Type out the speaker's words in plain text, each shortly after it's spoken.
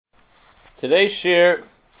Today's shir,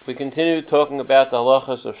 we continue talking about the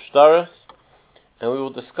halachas of shtaros, and we will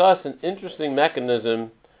discuss an interesting mechanism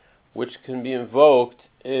which can be invoked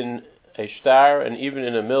in a shtar and even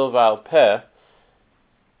in a milval peh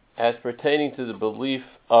as pertaining to the belief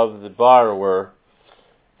of the borrower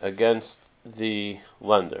against the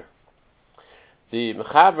lender. The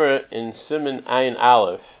Mechaber in Siman Ayin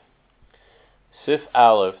Aleph, Sif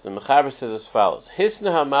Aleph, the Mechaber says as follows: Hisna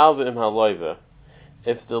hamalva im haloiva.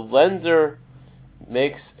 If the lender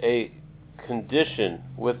makes a condition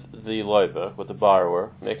with the loiva, with the borrower,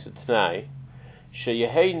 makes a t'nai,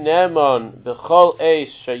 sheyehei ne'eman b'chol eis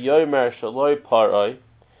sheyomer shaloi paroi,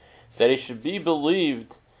 that he should be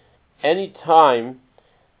believed any time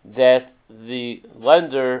that the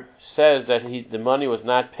lender says that the money was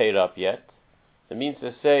not paid up yet. It means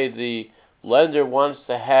to say the lender wants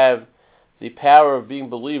to have the power of being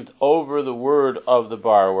believed over the word of the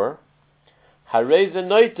borrower. Harei ze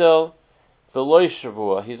noitel v'loi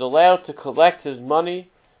shavua. He's allowed to collect his money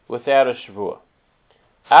without a shavua.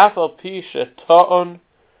 Af al pi sheta'an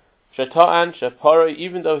shepara,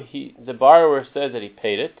 even though the borrower said that he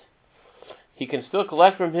paid it, he can still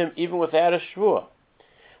collect from him even without a shavua.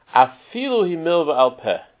 Afilu hi milva al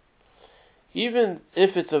peh. Even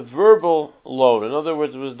if it's a verbal loan, in other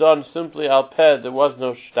words, it was done simply al peh, there was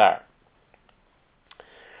no shtar.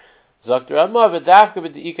 In that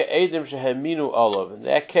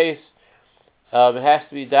case, it has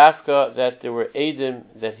to be dafka that there were edim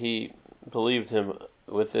that he believed him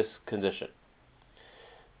with this condition.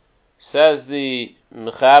 Says the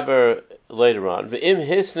Mechaber later on, V'im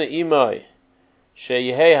hisna imai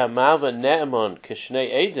sheyehei hamalva ne'eman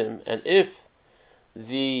kishnei edim, and if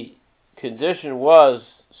the condition was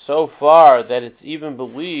so far that it's even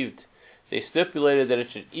believed, they stipulated that it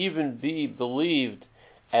should even be believed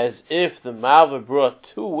as if the malva brought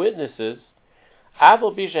two witnesses,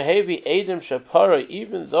 even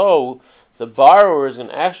though the borrower is going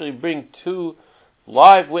to actually bring two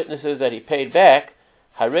live witnesses that he paid back,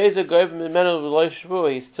 he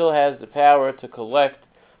still has the power to collect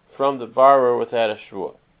from the borrower without a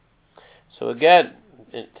shvua. So again,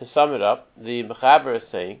 to sum it up, the Mechaber is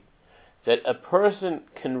saying that a person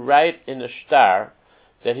can write in a shtar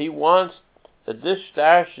that he wants that this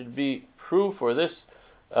shtar should be proof, or this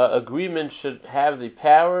agreement should have the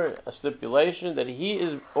power, a stipulation, that he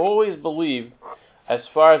is always believed as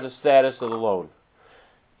far as the status of the loan.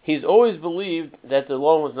 He's always believed that the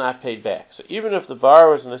loan was not paid back. So even if the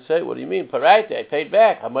borrower is going to say, what do you mean? Paraita, I paid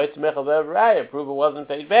back. Prove it wasn't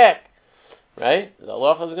paid back. Right? The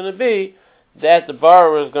halacha is going to be that the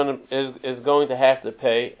borrower is going to have to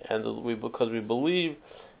pay, and because we believe,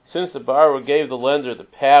 since the borrower gave the lender the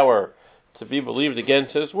power to be believed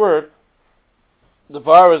against his word, the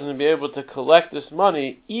borrower is going to be able to collect this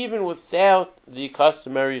money even without the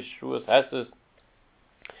customary shvuas hesed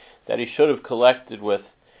that he should have collected with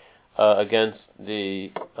against the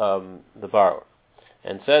borrower.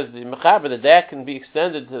 And says the Mechaber that can be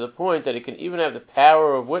extended to the point that he can even have the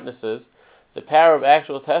power of witnesses, the power of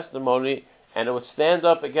actual testimony, and it would stand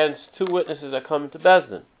up against two witnesses that come to Beis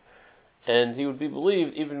Din, and he would be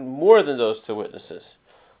believed even more than those two witnesses,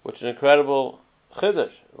 which is an incredible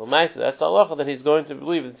chiddush. That's the halacha that he's going to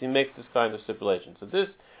believe that he makes this kind of stipulation. So this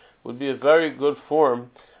would be a very good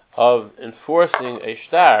form of enforcing a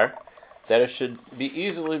shtar, that it should be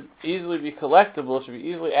easily be collectible, it should be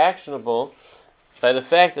easily actionable by the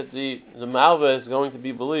fact that the malva is going to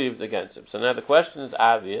be believed against him. So now the question is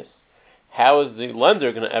obvious: how is the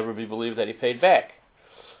lender going to ever be believed that he paid back?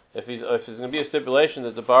 If there's going to be a stipulation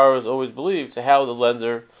that the borrower is always believed, so how will the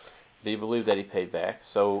lender be believed that he paid back?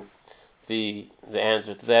 So the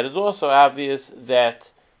answer to that is also obvious, that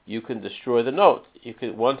you can destroy the note. You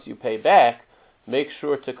can, once you pay back, make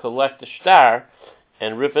sure to collect the shtar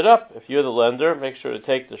and rip it up. If you're the lender, make sure to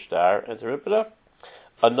take the shtar and to rip it up.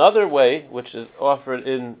 Another way, which is offered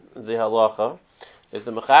in the halacha, is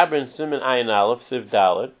the Mechaber in Siman Ayin Aleph, Siv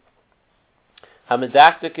Daled,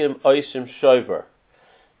 Hamedaktikim Oisim Shoiver.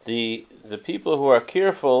 The people who are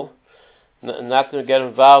careful not to get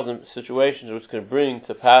involved in situations which can bring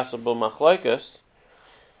to possible machlokes,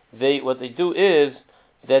 what they do is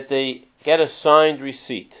that they get a signed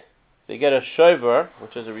receipt. They get a shover,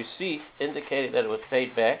 which is a receipt indicating that it was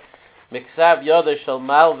paid back. Miksav yoda shel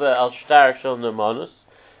malva al shtar shel nemanus.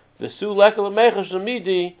 V'su lekel mecha shel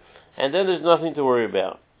midi, and then there's nothing to worry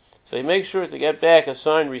about. So he makes sure to get back a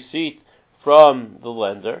signed receipt from the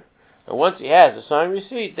lender, and once he has a signed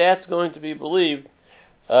receipt, that's going to be believed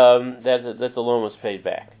that the loan was paid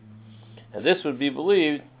back. And this would be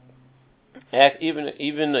believed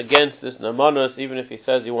even against this namanus, even if he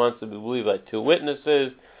says he wants to be believed by two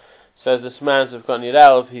witnesses. says the Sman of Katan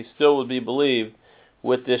Aleph, he still would be believed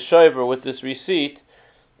with this shover, with this receipt,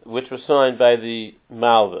 which was signed by the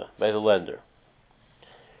malva, by the lender.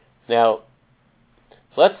 Now,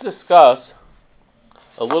 let's discuss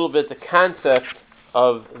a little bit the concept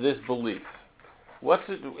of this belief.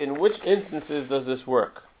 In which instances does this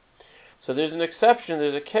work? So there's an exception,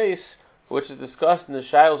 there's a case which is discussed in the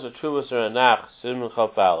Shailos of Truvas Aranach, Siman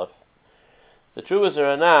Chaf Aleph. The Truvas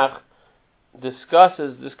Aranach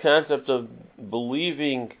discusses this concept of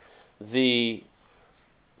believing the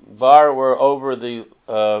borrower over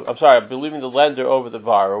believing the lender over the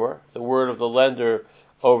borrower, the word of the lender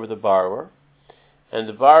over the borrower. And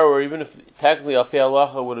the borrower, even if technically Al Pi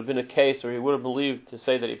Halacha would have been a case where he would have believed to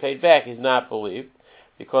say that he paid back, he's not believed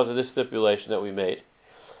because of this stipulation that we made.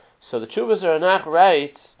 So the Truvas Aranach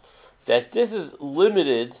writes that this is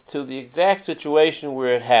limited to the exact situation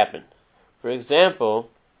where it happened. For example,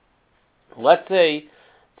 let's say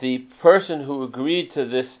the person who agreed to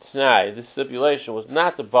this t'nai, this stipulation, was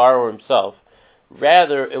not the borrower himself.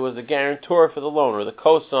 Rather, it was the guarantor for the loan, or the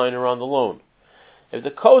co-signer on the loan. If the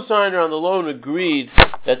co-signer on the loan agreed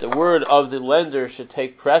that the word of the lender should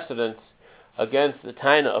take precedence against the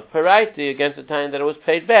taina of paraiti, against the taina that it was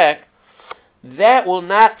paid back, that will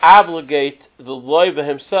not obligate the loiba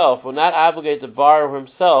himself, will not obligate the borrower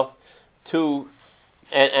himself to,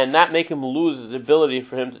 and not make him lose the ability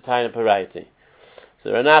for him to taina paraiti. So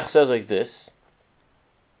the Ranach says like this: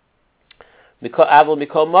 Avol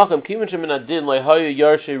mikol makom kiven shemin adin lehayu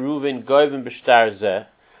yarshe ruven goyven b'shtar zeh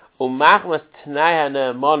umachmas t'nai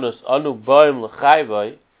hane'emanus anu boim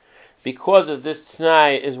l'chayvai. Because of this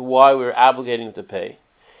t'nai is why we're obligating to pay.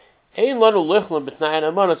 Ein lanu lichlam b'tnai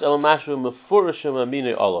hane'emanus el mashu mefurashim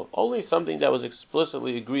aminu olav. Only something that was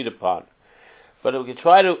explicitly agreed upon. But if we could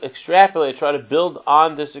try to extrapolate, try to build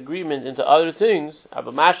on this agreement into other things,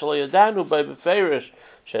 we're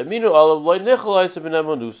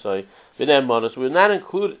not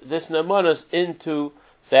include this nemanus into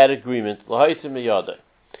that agreement.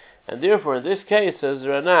 And therefore, in this case, says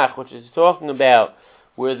Ranach, which is talking about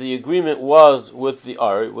where the agreement was with the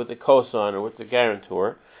Ari, with the cosigner, with the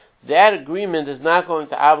guarantor, that agreement is not going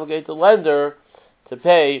to obligate the lender to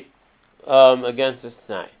pay against this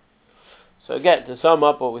t'nai. So again, to sum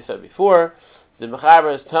up what we said before, the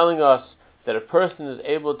Mechaber is telling us that a person is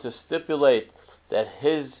able to stipulate that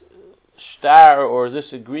his shtar or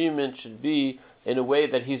this agreement should be in a way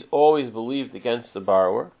that he's always believed against the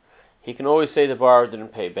borrower. He can always say the borrower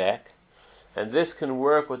didn't pay back. And this can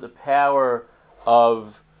work with the power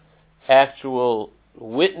of actual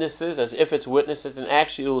witnesses, as if it's witnesses, and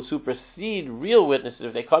actually it will supersede real witnesses.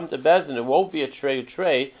 If they come to Bezdin, it won't be a tray.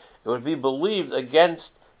 It would be believed against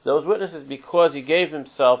those witnesses because he gave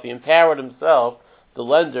himself, he empowered himself, the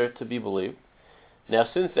lender, to be believed. Now,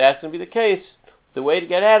 since that's going to be the case, the way to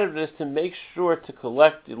get out of it is to make sure to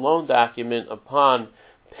collect the loan document upon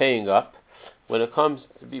paying up. When it comes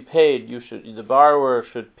to be paid, the borrower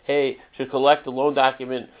should collect the loan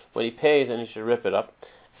document when he pays, and he should rip it up,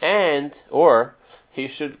 or he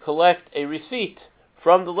should collect a receipt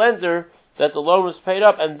from the lender that the loan was paid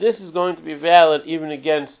up, and this is going to be valid even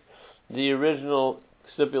against the original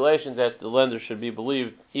stipulation that the lender should be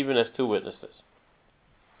believed, even as two witnesses.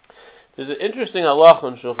 There's an interesting halacha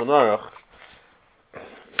in Shulchan Aruch.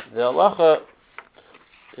 The halacha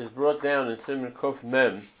is brought down in Siman Kuf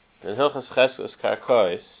Mem in Hilchas Cheskos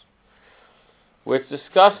Karkois, where it's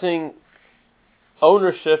discussing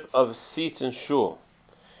ownership of seats in shul.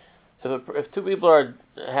 If two people are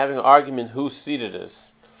having an argument whose seat it is,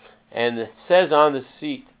 and it says on the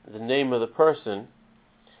seat the name of the person,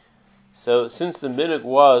 so since the minhag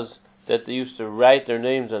was that they used to write their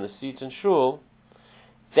names on the seats in shul,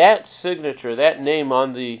 that signature, that name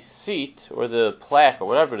on the seat, or the plaque, or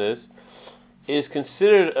whatever it is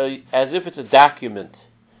considered as if it's a document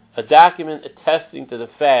attesting to the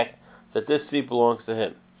fact that this seat belongs to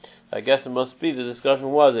him. I guess it must be the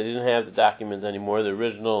discussion was they didn't have the document anymore, the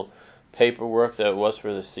original paperwork that was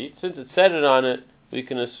for the seat. Since it said it on it, we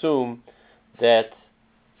can assume that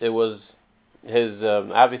it was his.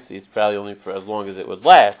 Obviously, it's probably only for as long as it would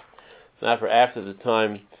last, not for after the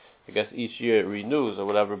time. I guess each year it renews or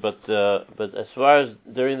whatever. But as far as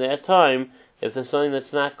during that time, if there's something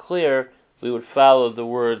that's not clear, we would follow the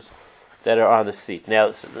words that are on the seat.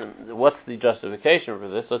 Now, what's the justification for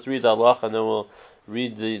this? Let's read the halacha and then we'll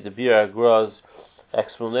read the Bir Agra's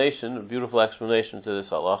explanation, a beautiful explanation to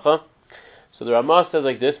this halacha. So the Ramah says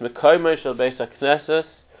like this: Mekoymei shel beis hakneses,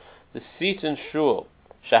 the seats in shul,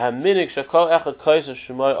 shahaminik shakol echad kaiser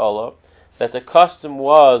shemai olav, that the custom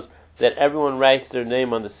was that everyone writes their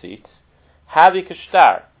name on the seats. Havi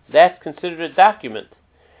kashtar, that's considered a document.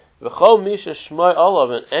 V'chol misha shmoi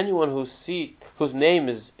olav, and anyone whose name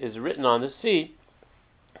is written on the seat,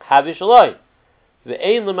 havish aloi.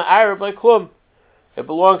 Ve'ein l'ma'ara by klum. It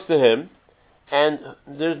belongs to him, and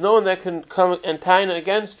there's no one that can come and taina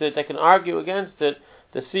against it, that can argue against it.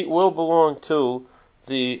 The seat will belong to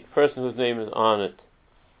the person whose name is on it.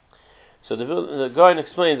 So the Gaon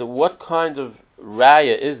explains what kind of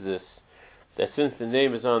raya is this, that since the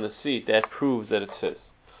name is on the seat, that proves that it's his.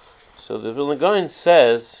 So the Vilna Gaon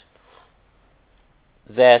says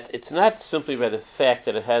that it's not simply by the fact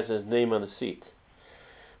that it has his name on the seat.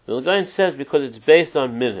 The Vilna Gaon says because it's based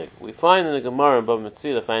on minhag. We find in the Gemara in Bava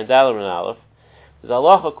Metzia, find Dalar and Aleph, there's a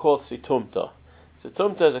halacha called situmta.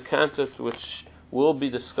 Situmta is a concept which will be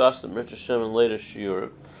discussed in Mirta Shem and later shiur,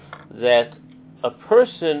 that a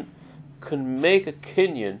person can make a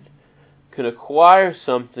kinyan, can acquire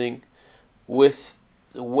something with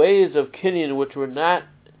ways of kinyan which were not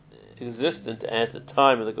existent at the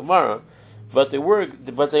time of the Gemara, but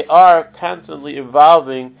they are constantly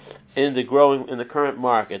evolving in the current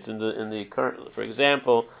markets, in the current. For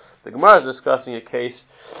example, the Gemara is discussing a case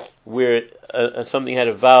where something had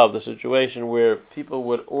evolved, a situation where people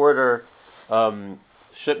would order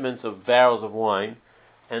shipments of barrels of wine,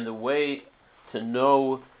 and the way to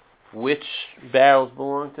know which barrels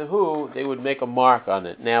belong to who, they would make a mark on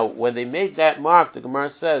it. Now, when they made that mark, the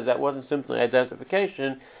Gemara says that wasn't simply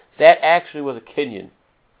identification, that actually was a kinyan.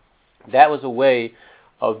 That was a way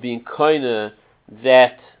of being koine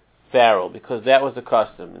that barrel, because that was the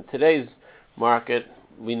custom. In today's market,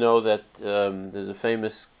 we know that there's a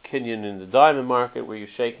famous kinyan in the diamond market where you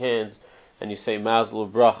shake hands and you say Mazel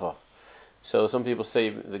Bracha. So some people say,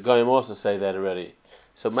 the Goyim also say that already.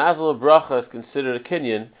 So Mazel Bracha is considered a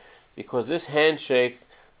kinyan because this handshake,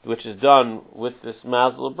 which is done with this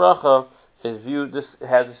Mazel Bracha, is viewed. This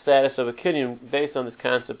has the status of a kinyan based on this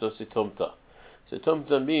concept of situmta.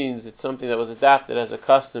 Situmta means it's something that was adopted as a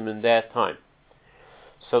custom in that time.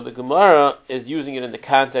 So the Gemara is using it in the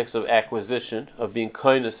context of acquisition, of being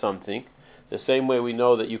kind of something, the same way we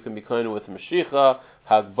know that you can be kind with Mashicha,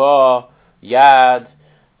 Hagbah, Yad,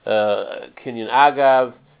 Kinyan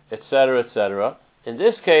Agav, etc., etc. In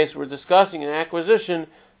this case, we're discussing an acquisition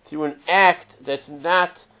through an act that's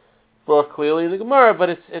not brought clearly in the Gemara, but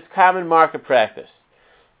it's common market practice.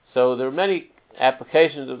 So there are many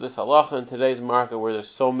applications of this halacha in today's market where there's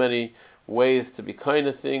so many ways to be kind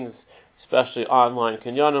of things, especially online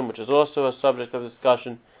kinyanim, which is also a subject of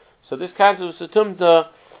discussion. So this concept of situmta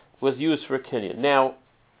was used for kinyan. Now,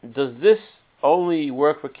 does this only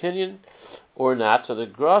work for kinyan or not? So the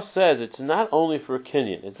Gra says it's not only for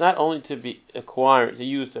kinyan. It's not only to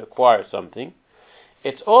use to acquire something.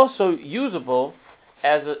 It's also usable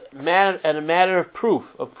as a matter of proof,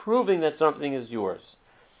 of proving that something is yours.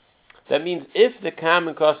 That means if the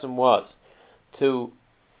common custom was to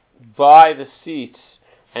buy the seats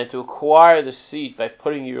and to acquire the seat by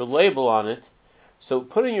putting your label on it, so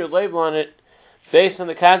putting your label on it based on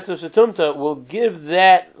the concept of situmta will give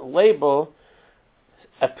that label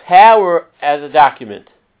a power as a document.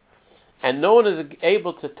 And no one is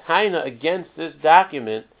able to taina against this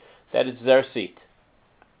document that it's their seat.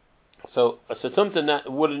 So a situmta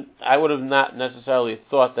I would have not necessarily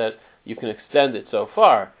thought that you can extend it so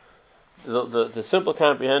far. The simple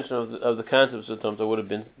comprehension of the concept of situmta would have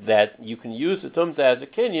been that you can use situmta as a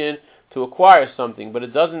kinyan to acquire something, but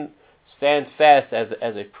it doesn't stand fast as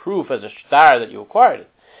a proof, as a shtar that you acquired it.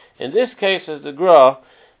 In this case, as the Gra,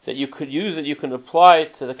 that you could use it, you can apply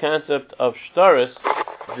it to the concept of shtaris,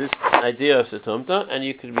 this idea of situmta, and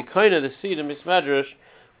you could be kind of the seed of mismadrash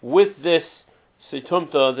with this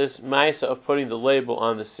situmta, this maisa of putting the label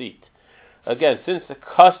on the seat. Again, since the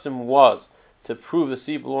custom was to prove the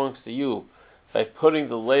seat belongs to you by putting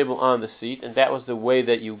the label on the seat, and that was the way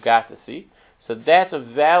that you got the seat, so that's a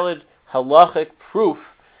valid halachic proof,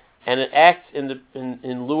 and it acts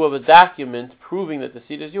in lieu of a document proving that the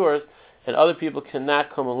seat is yours, and other people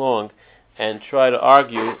cannot come along and try to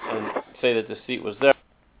argue and say that the seat was there,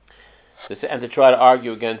 and to try to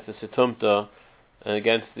argue against the situmta and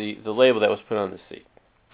against the label that was put on the seat.